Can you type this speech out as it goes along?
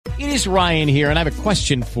is Ryan here, and I have a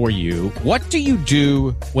question for you. What do you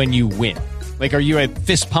do when you win? Like, are you a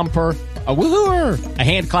fist pumper, a woohooer, a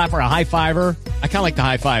hand clapper, a high fiver? I kind of like the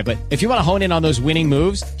high five, but if you want to hone in on those winning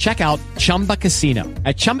moves, check out Chumba Casino.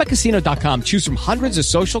 At ChumbaCasino.com, choose from hundreds of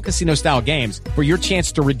social casino-style games for your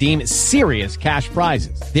chance to redeem serious cash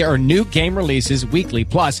prizes. There are new game releases weekly,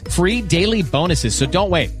 plus free daily bonuses. So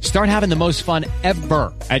don't wait. Start having the most fun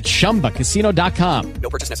ever at ChumbaCasino.com.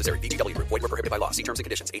 No purchase necessary. VGW. Void where prohibited by law. See terms and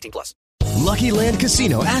conditions. 18+. Lucky Land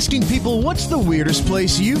Casino, asking people, what's the weirdest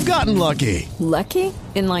place you've gotten lucky? Lucky?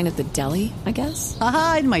 In line at the deli, I guess?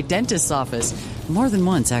 Aha, in my dentist's office. More than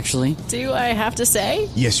once, actually. Do I have to say?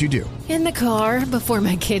 Yes, you do. In the car before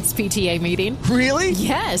my kids' PTA meeting. Really?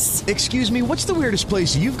 Yes. Excuse me, what's the weirdest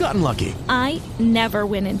place you've gotten lucky? I never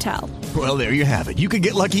win and tell. Well, there you have it. You can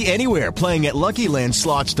get lucky anywhere, playing at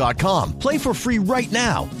LuckyLandSlots.com. Play for free right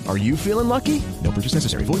now. Are you feeling lucky? No purchase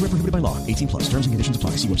necessary. Void where prohibited by law. 18+. Terms and conditions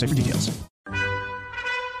apply. See website for details.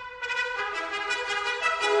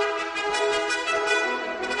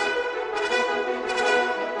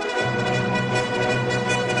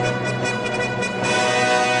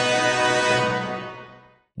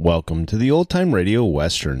 Welcome to the Old Time Radio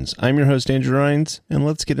Westerns. I'm your host, Andrew Rines, and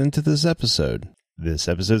let's get into this episode. This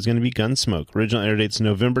episode is going to be Gunsmoke. Original air date's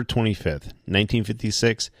November 25th,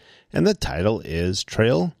 1956, and the title is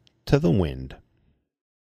Trail to the Wind.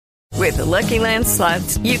 With the Lucky Land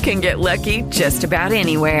Slots, you can get lucky just about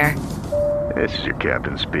anywhere. This is your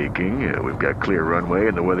captain speaking. We've got clear runway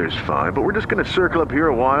and the weather's fine, but we're just going to circle up here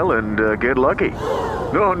a while and get lucky.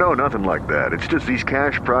 No, nothing like that. It's just these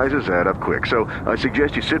cash prizes add up quick. So I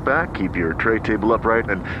suggest you sit back, keep your tray table upright,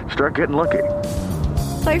 and start getting lucky.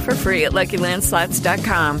 Play for free at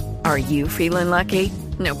LuckyLandSlots.com. Are you feeling lucky?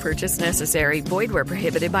 No purchase necessary. Void where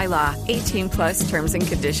prohibited by law. 18+ terms and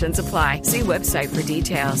conditions apply. See website for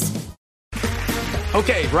details.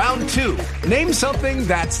 Okay, round two. Name something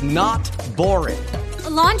that's not boring. A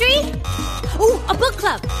laundry? Ooh, a book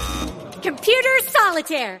club. Computer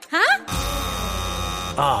solitaire, huh?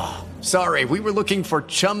 Ah, sorry, we were looking for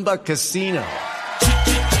Chumba Casino.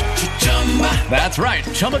 That's right,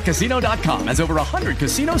 ChumbaCasino.com has over 100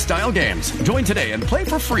 casino-style games. Join today and play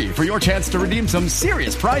for free for your chance to redeem some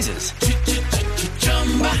serious prizes.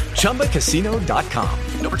 ChumbaCasino.com.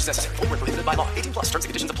 No purchase necessary. Void where prohibited by law. 18+. Terms and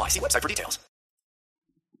conditions apply. See website for details.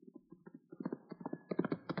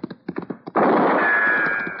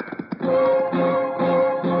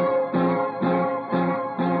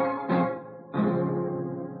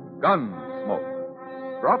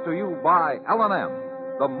 Gunsmoke, brought to you by L&M,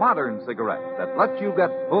 the modern cigarette that lets you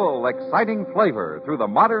get full, exciting flavor through the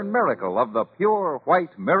modern miracle of the pure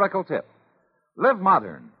white miracle tip. Live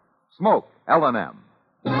modern. Smoke L&M.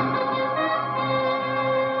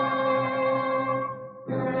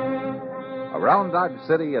 Around Dodge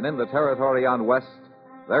City and in the territory on West,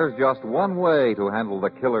 there's just one way to handle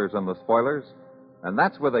the killers and the spoilers, and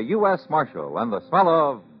that's with a U.S. Marshal and the smell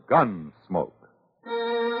of gun smoke.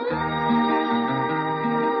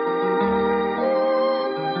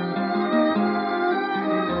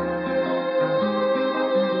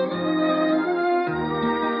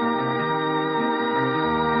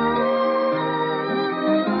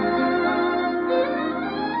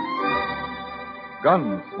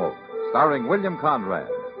 Gunsmoke, starring William Conrad.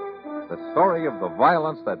 The story of the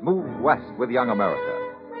violence that moved west with young America.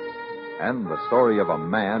 And the story of a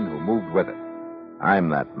man who moved with it. I'm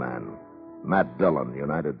that man. Matt Dillon,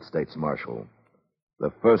 United States Marshal.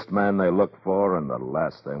 The first man they look for and the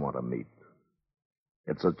last they want to meet.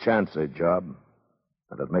 It's a chancy job,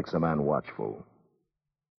 and it makes a man watchful.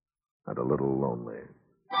 And a little lonely.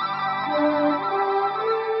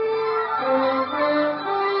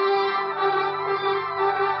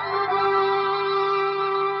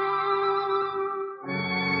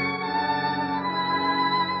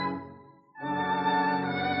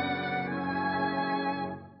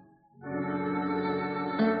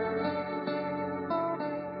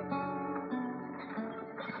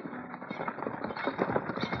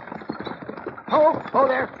 Oh,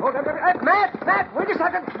 there. Matt, wait a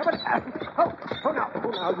second.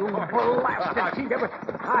 Now, you blasted cheat.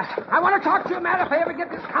 I want to talk to you, Matt, if I ever get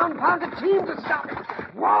this confounded team to stop.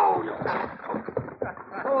 Whoa!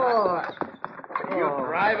 Are you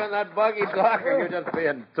driving that buggy, Doc, or you're just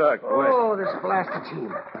being tucked? Oh, this blasted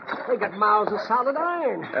team. They got mouths of solid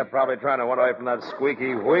iron. They're probably trying to run away from that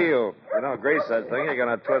squeaky wheel. You don't grease that thing, you're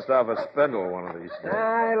going to twist off a spindle one of these days.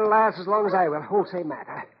 It'll last as long as I will. Oh, say, Matt,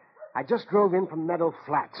 I just drove in from Meadow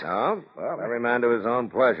Flats. Oh? Well, every man to his own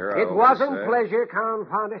pleasure. It wasn't pleasure,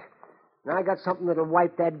 confound it. Now I got something that'll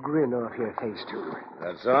wipe that grin off your face, too.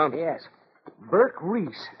 That's so? Yes. Burke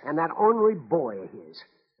Reese and that ornery boy of his.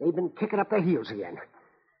 They've been kicking up their heels again.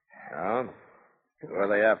 Oh? Who are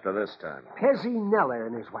they after this time? Pezzy Neller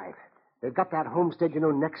and his wife. They've got that homestead,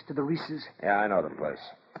 next to the Reeses. Yeah, I know the place.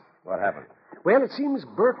 What happened? Well, it seems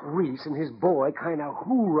Bert Reese and his boy kind of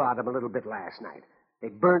hoorah'd him a little bit last night. They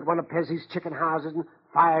burnt one of Pezzy's chicken houses and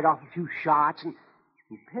fired off a few shots, and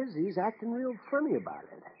Pezzy's acting real funny about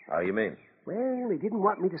it. How you mean? Well, he didn't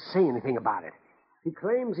want me to say anything about it. He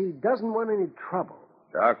claims he doesn't want any trouble.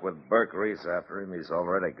 Doc, with Burke Reese after him, he's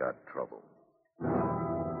already got trouble.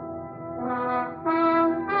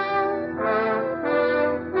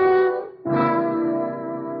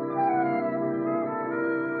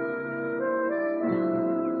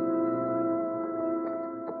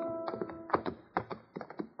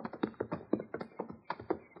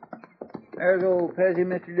 There's old Pezzy,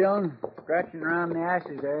 Mr. Dillon, scratching around the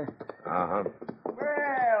ashes there. Uh-huh.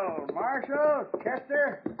 Well, Marshal,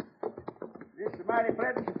 Chester, this is a mighty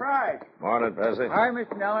pleasant surprise. Morning, Pezzy. Hi,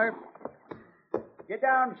 Mr. Neller. Get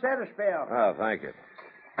down and set a spell. Oh, thank you.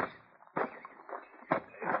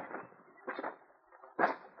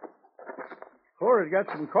 Cora's got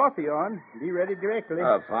some coffee on. Be ready directly.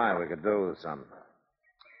 Oh, fine. We could do with some.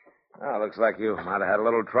 Oh, looks like you might have had a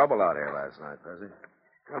little trouble out here last night, Pezzy.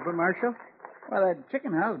 Trouble, Marshal? Well, that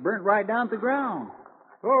chicken house burnt right down to the ground.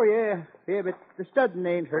 Oh, yeah. Yeah, but the studding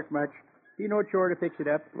ain't hurt much. Be no chore to fix it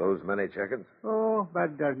up. Lose many chickens? Oh, about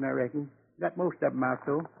a dozen, I reckon. Got most of them out,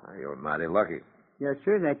 though. Oh, you're mighty lucky. Yes,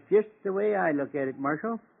 sir. That's just the way I look at it,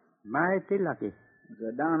 Marshal. Mighty lucky. It's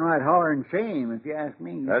a downright hollering shame, if you ask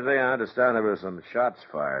me. Pezzy, I understand there were some shots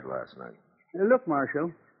fired last night. Look,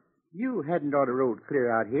 Marshal. You hadn't ought to rode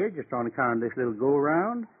clear out here just on account of this little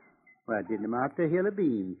go-around. Well, it didn't amount to a hill of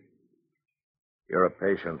beans. You're a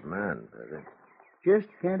patient man, Pezzy. Just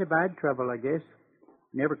can't abide trouble, I guess.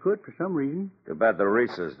 Never could for some reason. Too bad the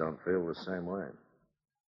Reeses don't feel the same way.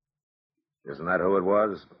 Isn't that who it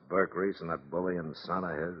was? Burke Reese and that bullying son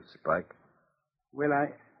of his, Spike? Well,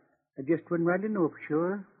 I just wouldn't rightly know for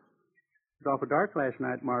sure. It was awful dark last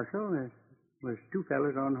night, Marshal. There was two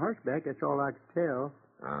fellas on horseback. That's all I could tell.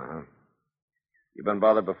 Uh-huh. You been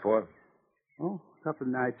bothered before? Oh, a couple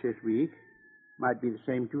of nights this week. Might be the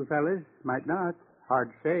same two fellas. Might not.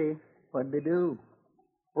 Hard to say. What'd they do?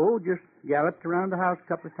 Oh, just galloped around the house a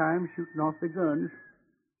couple of times, shooting off their guns.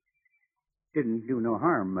 Didn't do no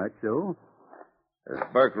harm much, though. Has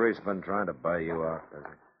Burke Reese been trying to buy you off,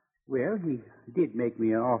 Pezzy? Well, he did make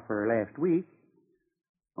me an offer last week.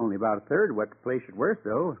 Only about a third of what the place is worth,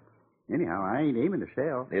 though. Anyhow, I ain't aiming to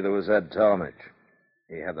sell. Neither was Ed Talmadge.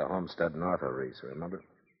 He had the homestead north of Reese, remember?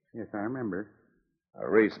 Yes, I remember.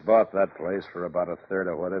 Reese bought that place for about a third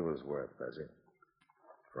of what it was worth, Pezzy.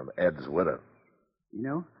 From Ed's widow. You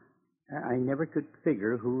know, I never could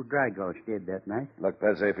figure who Drygulch did that night. Look,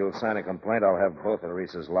 Pezzy, if you'll sign a complaint, I'll have both the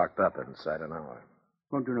Reeses locked up inside an hour.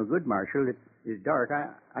 Won't do no good, Marshal. It is dark.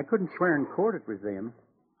 I couldn't swear in court it was them.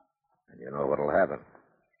 And you know what'll happen.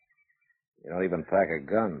 You don't even pack a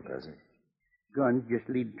gun, Pezzy. Guns just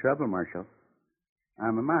lead to trouble, Marshal.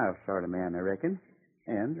 I'm a mild sort of man, I reckon,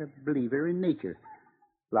 and a believer in nature.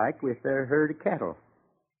 Like with a herd of cattle.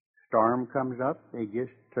 Storm comes up, they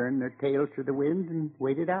just turn their tails to the wind and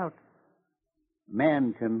wait it out.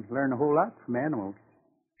 Man can learn a whole lot from animals.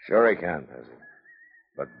 Sure he can, Pezzy.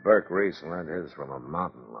 But Burke Reese learned his from a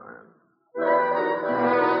mountain lion.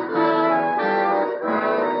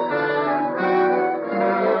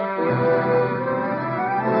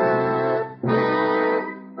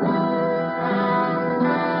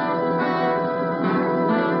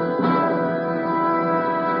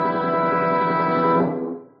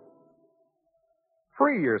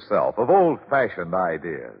 Free yourself of old-fashioned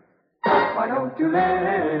ideas. Why don't you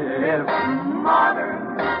live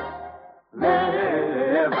modern?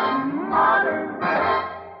 Live modern.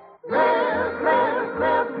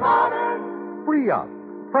 Live modern. Free up.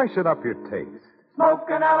 Freshen up your taste. Smoke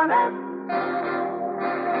an L&M.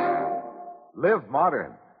 Live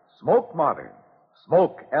modern. Smoke modern.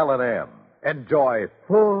 Smoke L&M. Enjoy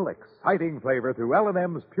full, exciting flavor through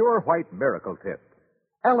L&M's Pure White Miracle Tip.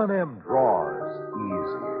 L&M draws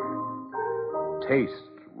easier. Tastes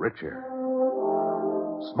richer.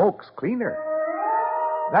 Smokes cleaner.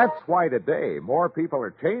 That's why today more people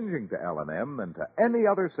are changing to L&M than to any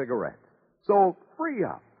other cigarette. So free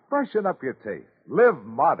up. Freshen up your taste. Live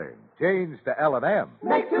modern. Change to L&M.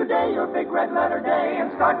 Make today your big red letter day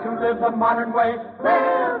and start to live the modern way.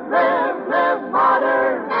 Live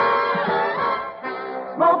modern.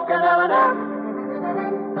 Smoke an L&M.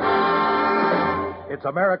 It's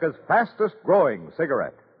America's fastest growing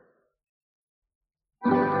cigarette.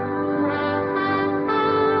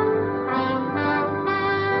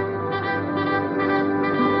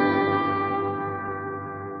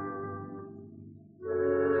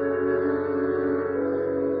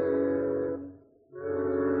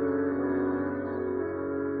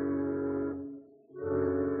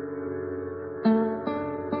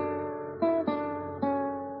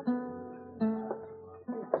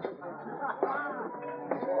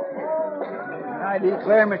 I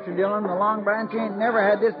declare, Mr. Dillon, the Long Branch ain't never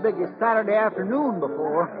had this big a Saturday afternoon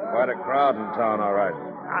before. Quite a crowd in town, all right.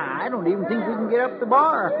 I don't even think we can get up the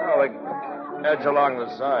bar. Well, edge along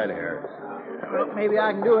the side here. Well, maybe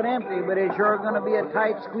I can do it empty, but it's sure going to be a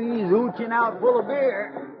tight squeeze, ooching out full of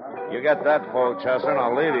beer. You get that full, Chester, and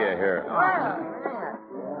I'll leave you here.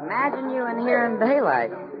 Imagine you in here in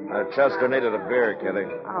daylight. Chester needed a beer, Kitty.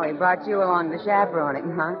 Oh, he brought you along to chaperone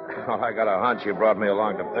him, huh? Well, I got a hunch you brought me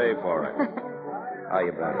along to pay for it. How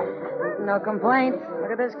you been? No complaints.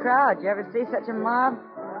 Look at this crowd. You ever see such a mob?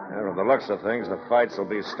 Yeah, from the looks of things, the fights will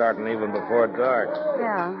be starting even before dark.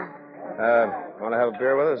 Yeah. Want to have a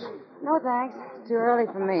beer with us? No, thanks. It's too early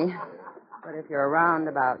for me. But if you're around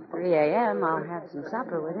about 3 a.m., I'll have some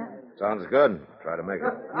supper with you. Sounds good. Try to make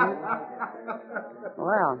it.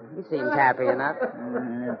 Well, he seems happy enough.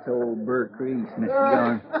 That's old Bert Reese, Mr.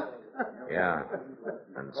 Dillon. Yeah.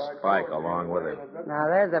 And Spike along with him. Now,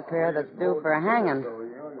 there's a pair that's due for hanging.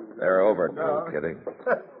 They're overdue, Kitty.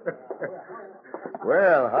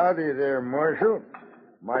 Well, howdy there, Marshal.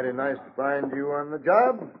 Mighty nice to find you on the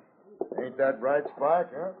job. Ain't that right, Spike,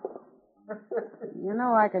 huh? You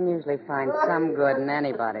know, I can usually find some good in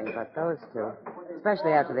anybody, but those two.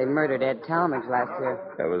 Especially after they murdered Ed Talmadge last year.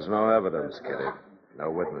 There was no evidence, Kitty. No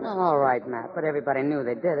witnesses. Well, all right, Matt, but everybody knew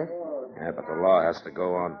they did it. Yeah, but the law has to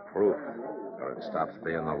go on proof, or it stops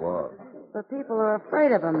being the law. But people are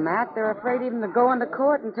afraid of them, Matt. They're afraid even to go into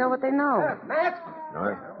court and tell what they know. Matt?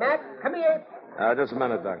 No? Matt, come here. Just a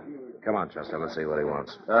minute, Doc. Come on, Chester. Let's see what he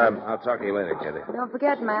wants. I'll talk to you later, Kitty. Don't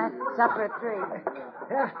forget, Matt. Supper at 3.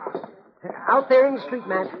 Yeah. Out there in the street,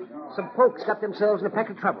 Matt, some folks got themselves in a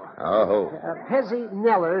peck of trouble. Oh. Pezzy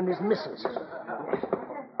Neller and his missus.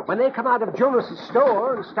 When they come out of Jonas's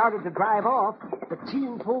store and started to drive off, the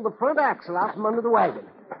team pulled the front axle out from under the wagon.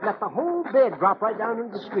 Let the whole bed drop right down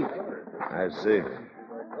into the street. I see.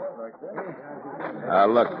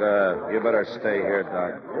 Look, you better stay here,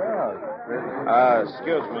 Doc.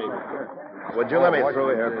 Excuse me. Would you let me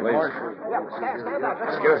through here, please? Yeah, stand up.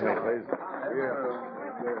 Excuse me, please.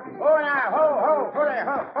 Oh, now, ho, there,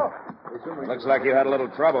 ho. Looks like you had a little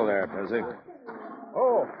trouble there, Pezzy.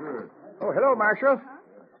 Oh, hello, Marshal.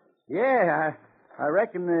 Yeah, I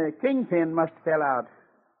reckon the kingpin must have fell out.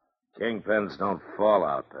 Kingpins don't fall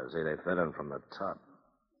out, Pezzy. They fit in from the top.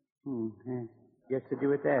 Guess to do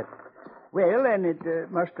with that. Well, then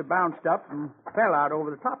it must have bounced up and fell out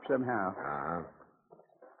over the top somehow. Uh-huh.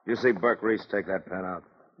 You see Burke Reese take that pen out?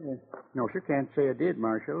 No, sir, can't say I did,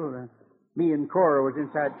 Marshal. Me and Cora was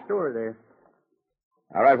inside the store there.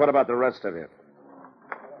 All right, what about the rest of you?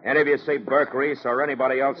 Any of you see Burke Reese or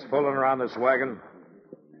anybody else fooling around this wagon?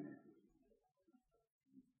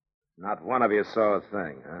 Not one of you saw a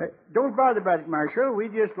thing, huh? Don't bother about it, Marshal. We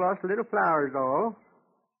just lost a little flowers, all.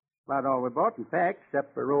 About all we bought, in fact,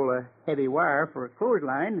 except a roll of heavy wire for a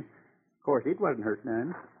clothesline. Of course, it wasn't hurt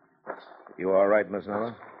none. You all right, Miss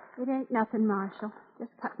Noah? It ain't nothing, Marshal.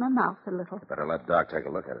 Just cut my mouth a little. Better let Doc take a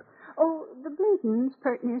look at it. Oh, the bleeding's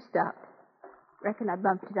pert near stopped. Reckon I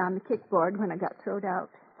bumped it on the kickboard when I got throwed out.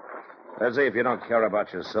 Pezzy, if you don't care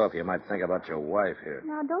about yourself, you might think about your wife here.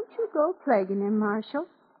 Now, don't you go plaguing him, Marshal.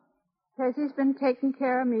 Pezzy's been taking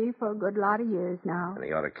care of me for a good lot of years now. And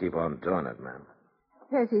he ought to keep on doing it, ma'am.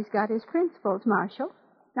 Pezzy's got his principles, Marshal,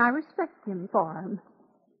 and I respect him for 'em.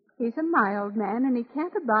 He's a mild man, and he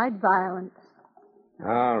can't abide violence.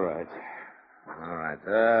 All right.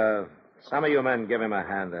 Some of you men give him a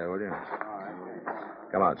hand there, will you?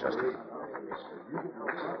 Come on, Chester.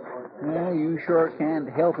 Yeah, you sure can't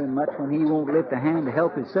help him much when he won't lift a hand to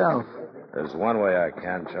help himself. There's one way I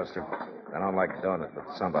can, Chester. I don't like doing it,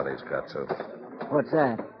 but somebody's got to. What's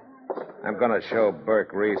that? I'm going to show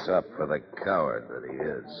Burke Reese up for the coward that he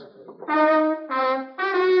is.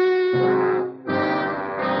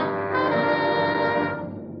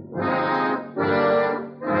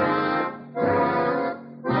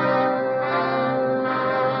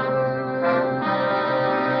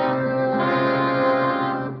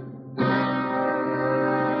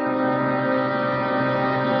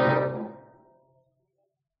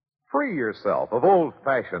 Free yourself of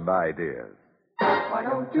old-fashioned ideas. Why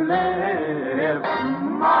don't you live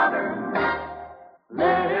modern?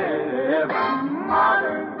 Live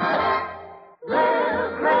modern.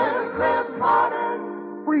 Live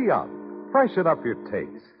modern. Free up. Freshen up your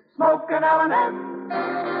taste. Smoke an L&M.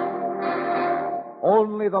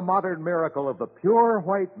 Only the modern miracle of the pure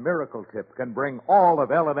white miracle tip can bring all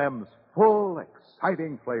of L&M's full,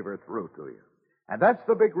 exciting flavor through to you. And that's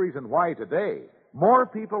the big reason why today more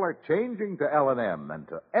people are changing to L&M than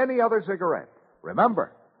to any other cigarette.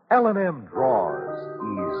 Remember, L&M draws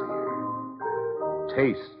easier,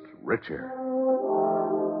 tastes richer,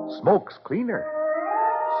 smokes cleaner,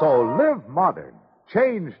 So live modern.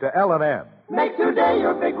 Change to L&M. Make today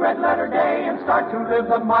your big red letter day and start to live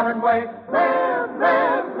the modern way. Live,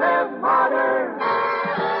 live, live modern.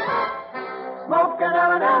 Smoke an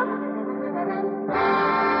L&M.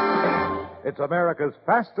 It's America's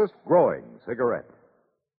fastest growing cigarette.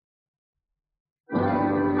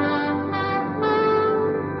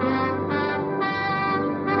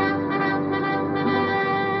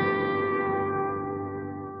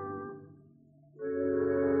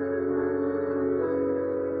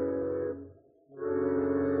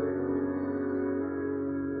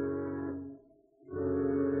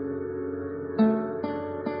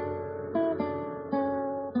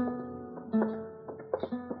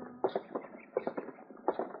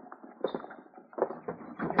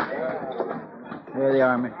 There they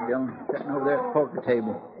are, Mr. Dillon, sitting over there at the poker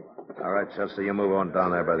table. All right, Chester, you move on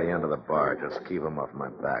down there by the end of the bar. Just keep them off my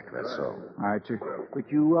back, that's all. All right, sir.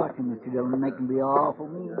 But you watch him, Mr. Dillon, make him be awful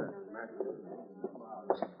mean.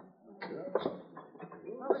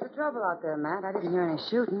 What was the trouble out there, Matt? I didn't hear any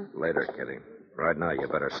shooting. Later, Kitty. Right now, you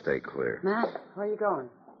better stay clear. Matt, where are you going?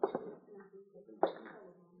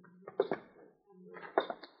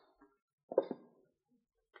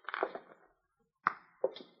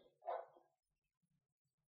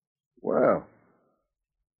 Well,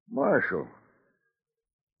 Marshal,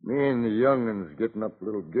 me and the young'un's getting up a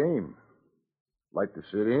little game. Like to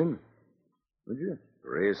sit in? Would you?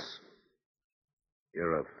 Reese,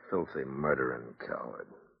 you're a filthy murdering coward.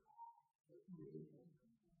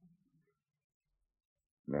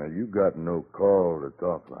 Now, you got no call to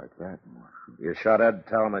talk like that, Marshal. You shot Ed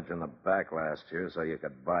Talmadge in the back last year so you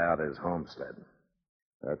could buy out his homestead.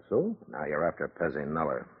 That's so? Now you're after Pezzy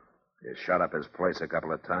Nuller. You shot up his place a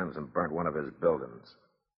couple of times and burnt one of his buildings.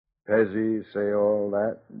 Pezzy say all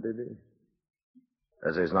that, did he?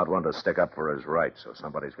 Pezzy's not one to stick up for his rights, so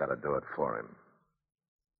somebody's got to do it for him.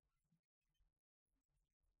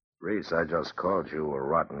 Reese, I just called you a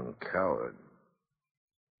rotten coward.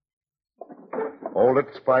 Hold it,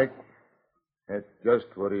 Spike. That's just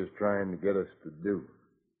what he's trying to get us to do.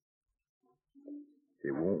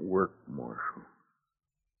 It won't work, Marshal.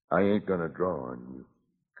 I ain't gonna draw on you.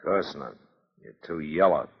 Of course not. You're too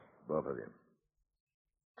yellow, both of you.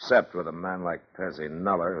 Except with a man like Pezzy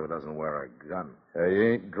Nuller, who doesn't wear a gun. I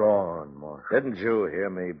ain't drawing, Marshal. Didn't you hear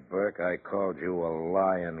me, Burke? I called you a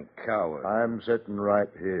lying coward. I'm sitting right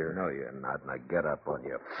here. No, you're not. Now get up on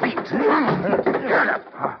your feet. Get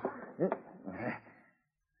up!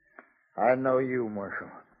 I know you, Marshal.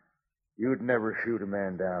 You'd never shoot a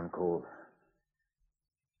man down cold.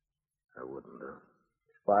 I wouldn't do.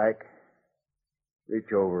 Spike,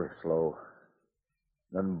 reach over slow.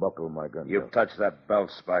 Unbuckle my gun. You touch that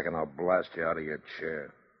belt, Spike, and I'll blast you out of your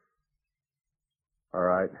chair. All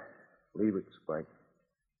right. Leave it, Spike.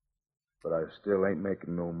 But I still ain't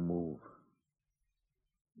making no move.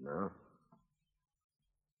 No?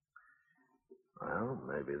 Well,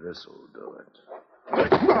 maybe this will do it.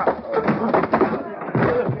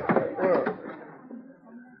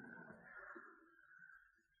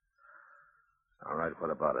 All right, what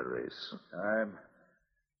about it, Reese?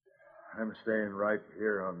 I'm staying right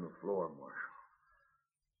here on the floor, Marshal.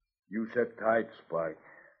 You sit tight, Spike.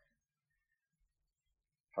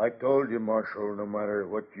 I told you, Marshal, no matter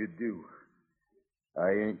what you do, I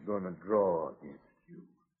ain't gonna draw against you.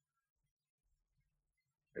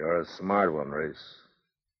 You're a smart one, Reese.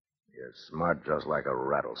 You're smart just like a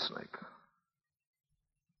rattlesnake.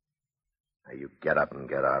 Now you get up and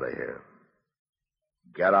get out of here.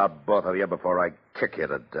 Get out, both of you, before I kick you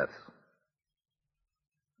to death.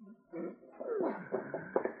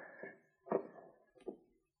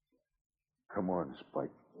 Come on,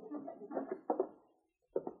 Spike.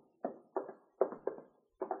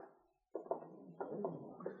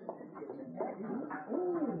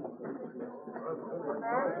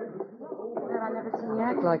 I've never seen you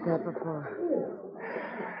act like that before.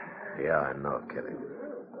 Yeah, I know, Kitty.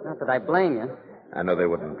 Not that I blame you. I know they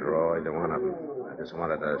wouldn't draw either one of them. I just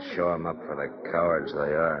wanted to show them up for the cowards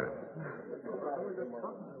they are.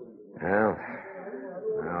 Well,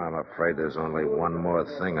 now I'm afraid there's only one more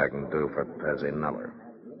thing I can do for Pezzy Nuller.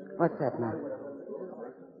 What's that, Matt?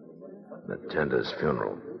 Attend his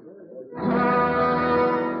funeral.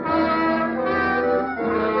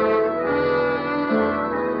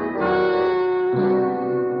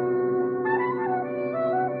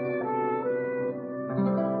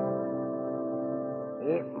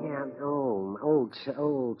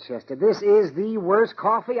 Old Chester, this is the worst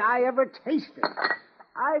coffee I ever tasted.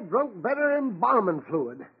 I've drunk better embalming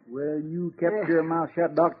fluid. Well, you kept your mouth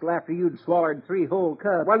shut, Doctor, after you'd swallowed 3 whole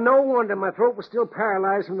cups. Well, no wonder my throat was still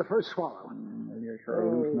paralyzed from the first swallow. You're sure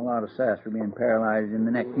losing a lot of sass for being paralyzed in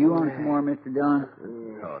the neck. You want some more, Mr. Dillon?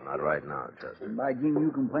 No, not right now, Chester. By Jim,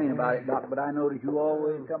 you complain about it, Doc, but I notice you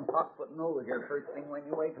always come hot-footing over here first thing when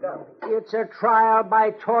you wake up. It's a trial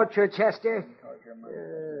by torture, Chester.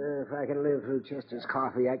 If I can live through Chester's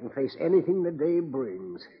coffee, I can face anything the day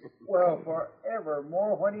brings. Well,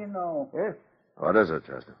 forevermore, what do you know? Yeah? What is it,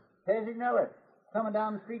 Chester? Pezzy Miller, coming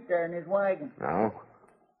down the street there in his wagon. No?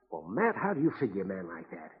 Well, Matt, how do you figure a man like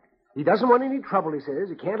that? He doesn't want any trouble, he says.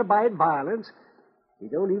 He can't abide violence. He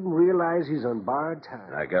don't even realize he's on borrowed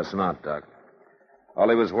time. I guess not, Doc. All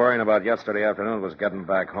he was worrying about yesterday afternoon was getting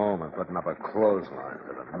back home and putting up a clothesline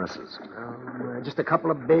for the missus. Just a couple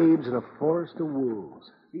of babes and a forest of wolves.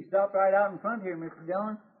 He stopped right out in front here, Mr.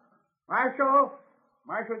 Dillon. Marshal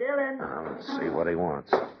Dillon. Now, let's see what he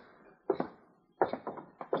wants.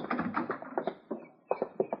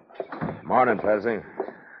 Morning, Pezzy.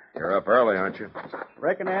 You're up early, aren't you?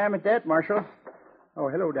 Reckon I am at that, Marshal. Oh,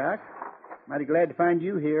 hello, Doc. Mighty glad to find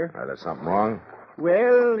you here. There's something wrong?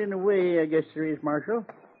 Well, in a way, I guess there is, Marshal.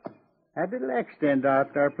 Had a little accident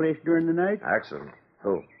out at our place during the night. Accident?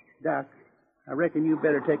 Who? Doc, I reckon you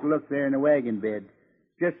better take a look there in the wagon bed.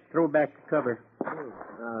 Just throw back the cover. All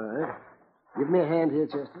right. Give me a hand here,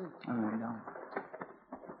 Chester. All right, no.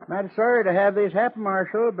 Mighty sorry to have this happen,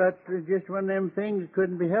 Marshal, but it's just one of them things that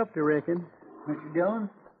couldn't be helped, I reckon. Mr. Dillon,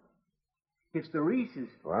 it's the Reeses.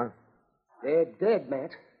 What? They're dead,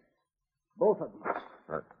 Matt. Both of them.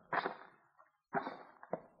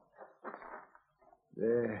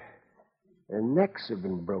 Their necks have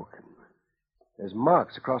been broken. There's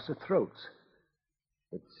marks across their throats.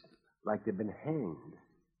 It's like they've been hanged.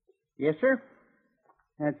 Yes, sir.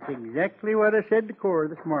 That's exactly what I said to Cora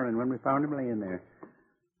this morning when we found him laying there.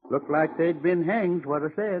 Looked like they'd been hanged, what I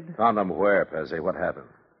said. Found him where, Pezzy? What happened?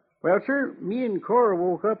 Well, sir, me and Cora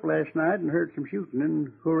woke up last night and heard some shooting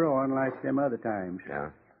and hurrahing like them other times. Yeah?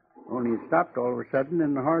 Only it stopped all of a sudden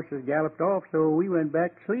and the horses galloped off, so we went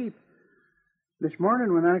back to sleep. This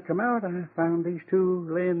morning when I come out, I found these two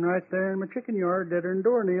laying right there in my chicken yard, deader than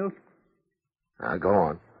doornails. Now, go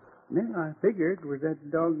on. Then I figured it was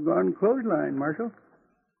that doggone clothesline, Marshal.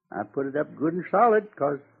 I put it up good and solid,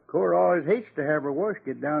 'cause Cora always hates to have her wash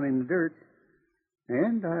get down in the dirt.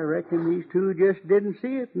 And I reckon these two just didn't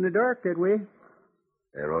see it in the dark that way.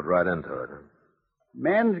 They rode right into it, huh?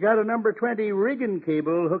 Man's got a number 20 rigging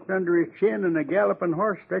cable hooked under his chin and a galloping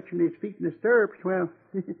horse stretching his feet in the stirrups. Well,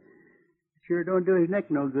 sure don't do his neck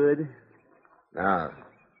no good. No,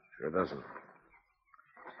 sure doesn't.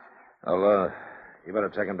 Well, you better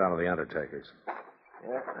take him down to the undertaker's.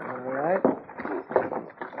 Yeah, all right.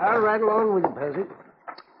 I'll ride along with you, Pezzy.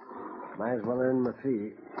 Might as well earn my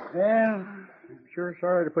fee. Well, I'm sure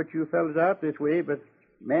sorry to put you fellas out this way, but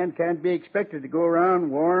man can't be expected to go around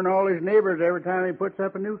warning all his neighbors every time he puts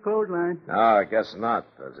up a new clothesline. No, I guess not,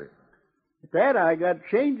 Pezzy. At that, I got to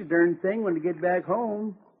change the darn thing when I get back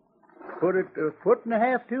home. Put it a foot and a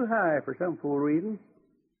half too high for some fool reason.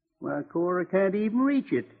 Well, Cora can't even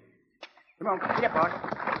reach it. Come on, get up, boss.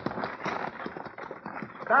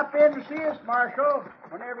 Stop in to see us, Marshal,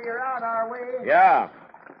 whenever you're out our way. Yeah,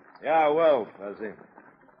 I will, Pezzy.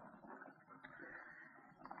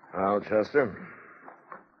 Well, Chester,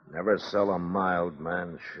 never sell a mild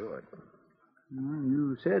man short. Well,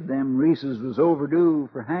 you said them Reeses was overdue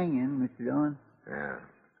for hanging, Mr. Dillon. Yeah.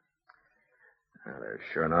 Well, they're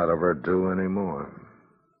sure not overdue anymore.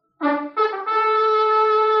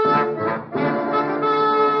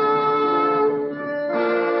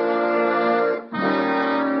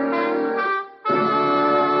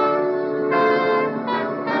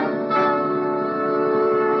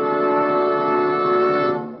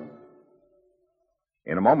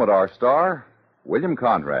 In a moment, our star, William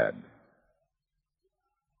Conrad.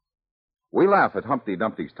 We laugh at Humpty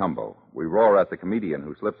Dumpty's tumble. We roar at the comedian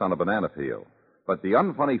who slips on a banana peel. But the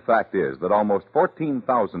unfunny fact is that almost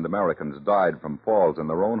 14,000 Americans died from falls in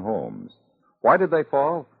their own homes. Why did they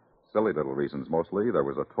fall? Silly little reasons, mostly. There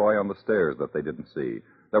was a toy on the stairs that they didn't see.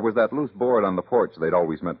 There was that loose board on the porch they'd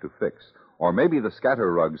always meant to fix. Or maybe the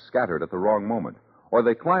scatter rugs scattered at the wrong moment. Or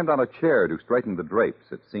they climbed on a chair to straighten the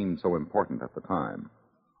drapes. It seemed so important at the time.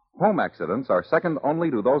 Home accidents are second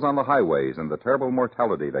only to those on the highways and the terrible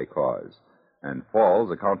mortality they cause. And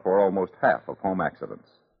falls account for almost half of home accidents.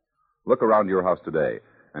 Look around your house today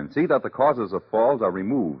and see that the causes of falls are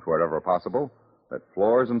removed wherever possible, that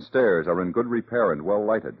floors and stairs are in good repair and well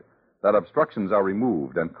lighted, that obstructions are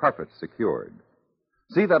removed and carpets secured.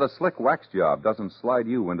 See that a slick wax job doesn't slide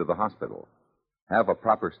you into the hospital. Have a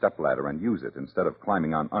proper stepladder and use it instead of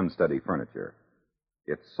climbing on unsteady furniture.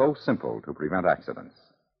 It's so simple to prevent accidents.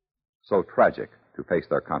 So tragic to face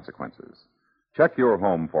their consequences. Check your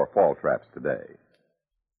home for fall traps today.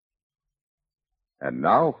 And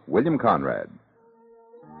now, William Conrad.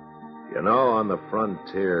 You know, on the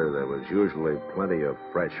frontier, there was usually plenty of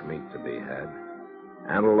fresh meat to be had.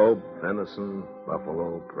 Antelope, venison,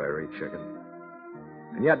 buffalo, prairie chicken.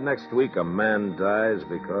 And yet next week a man dies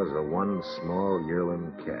because of one small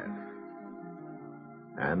yearling calf.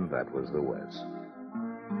 And that was the West.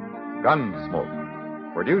 Gunsmoke.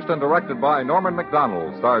 Produced and directed by Norman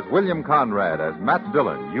MacDonald, stars William Conrad as Matt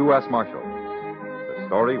Dillon, U.S. Marshal. The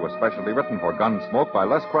story was specially written for Gunsmoke by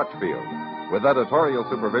Les Crutchfield, with editorial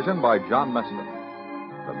supervision by John Meston.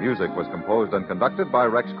 The music was composed and conducted by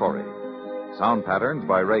Rex Corey. Sound patterns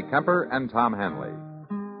by Ray Kemper and Tom Hanley.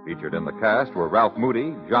 Featured in the cast were Ralph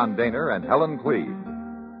Moody, John Daner, and Helen Cleve.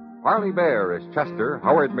 Harley Bear is Chester,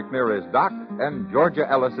 Howard McNear is Doc, and Georgia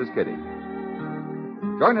Ellis is Kitty.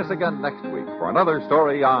 Join us again next week for another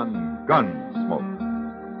story on Gunsmoke.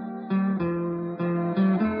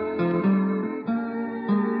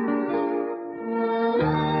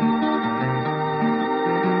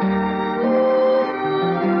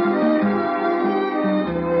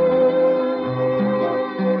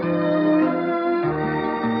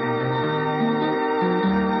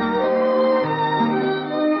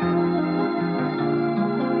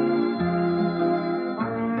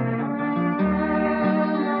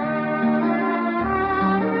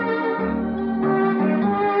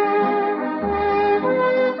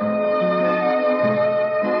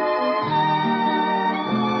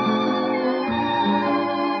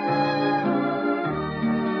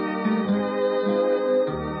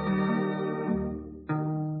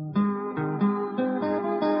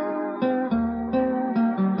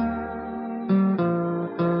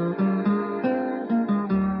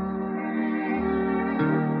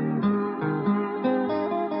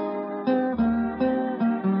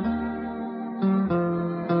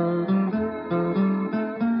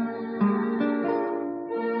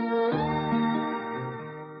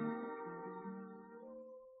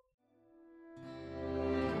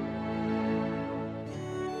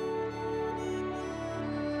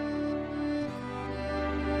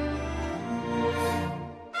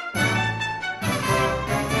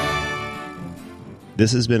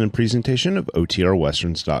 This has been a presentation of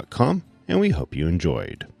OTRWesterns.com, and we hope you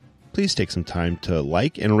enjoyed. Please take some time to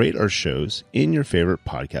like and rate our shows in your favorite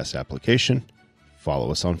podcast application. Follow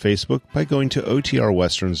us on Facebook by going to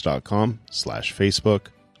OTRWesterns.com/Facebook.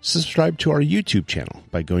 Subscribe to our YouTube channel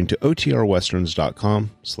by going to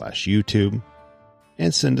OTRWesterns.com/YouTube.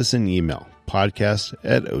 And send us an email,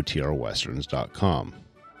 podcast@OTRWesterns.com.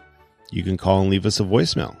 You can call and leave us a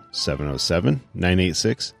voicemail,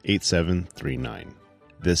 707-986-8739.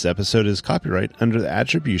 This episode is copyright under the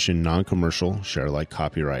Attribution Non-Commercial Share-alike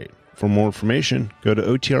copyright. For more information, go to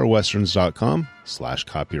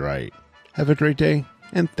OTRWesterns.com/copyright. Have a great day,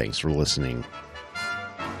 and thanks for listening.